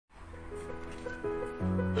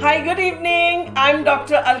Hi, good evening. I'm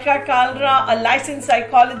Dr. Alka Kalra, a licensed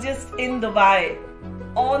psychologist in Dubai.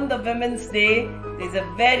 On the Women's Day, there's a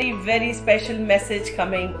very, very special message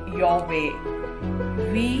coming your way.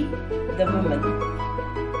 We, the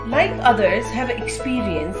women, like others, have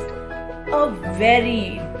experienced a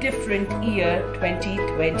very different year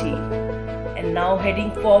 2020 and now heading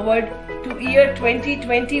forward to year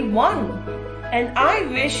 2021. And I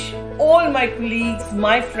wish all my colleagues,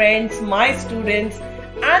 my friends, my students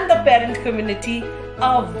and the parent community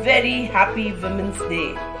a very happy Women's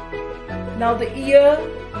Day. Now the year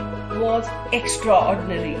was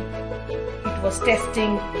extraordinary. It was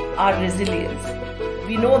testing our resilience.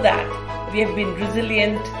 We know that we have been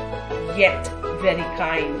resilient yet very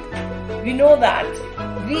kind. We know that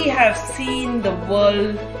we have seen the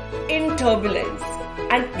world in turbulence,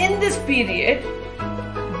 and in this period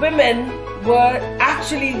women were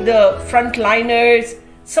actually the frontliners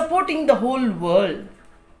supporting the whole world.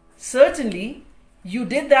 Certainly, you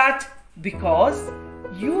did that because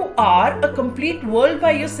you are a complete world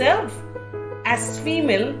by yourself. As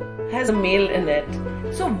female has a male in it.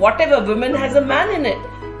 So whatever woman has a man in it.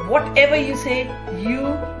 Whatever you say, you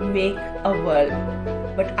make a world.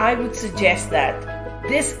 But I would suggest that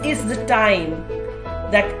this is the time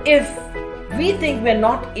that if we think we're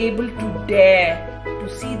not able to dare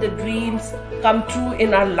to see the dreams come true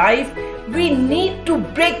in our life, we need to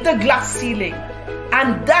break the glass ceiling.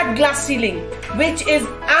 And that glass ceiling, which is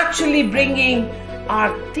actually bringing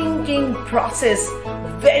our thinking process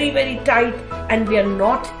very, very tight, and we are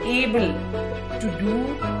not able to do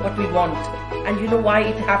what we want. And you know why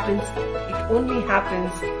it happens? It only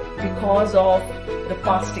happens because of the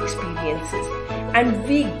past experiences. And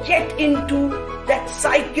we get into that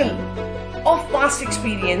cycle of past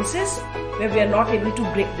experiences where we are not able to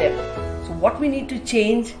break them. So what we need to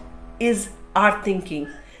change is our thinking.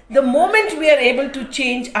 The moment we are able to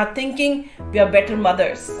change our thinking, we are better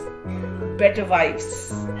mothers, better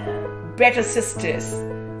wives, better sisters,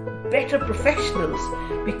 better professionals,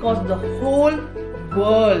 because the whole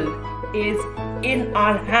world is in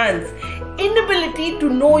our hands. Inability to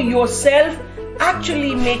know yourself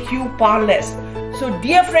actually make you powerless. So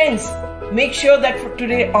dear friends, make sure that from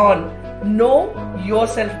today on, know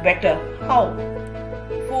yourself better. How?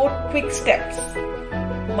 4 quick steps.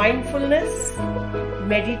 Mindfulness.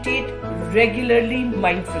 Meditate regularly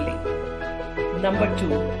mindfully. Number 2,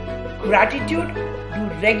 gratitude.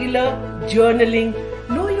 Do regular journaling.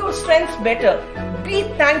 Know your strengths better. Be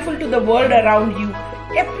thankful to the world around you.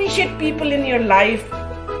 Appreciate people in your life.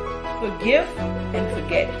 Forgive and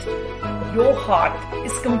forget. Your heart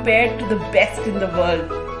is compared to the best in the world.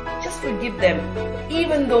 Just forgive them,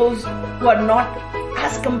 even those who are not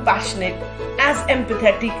as compassionate, as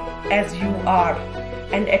empathetic as you are.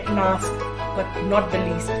 And at last, but not the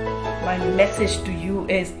least, my message to you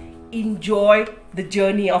is enjoy the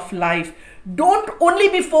journey of life. Don't only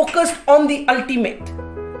be focused on the ultimate.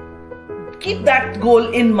 Keep that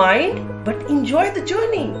goal in mind, but enjoy the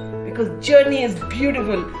journey, because journey is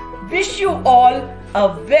beautiful. Wish you all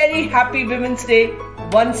a very happy Women's Day.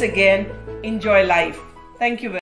 Once again, enjoy life. Thank you very much.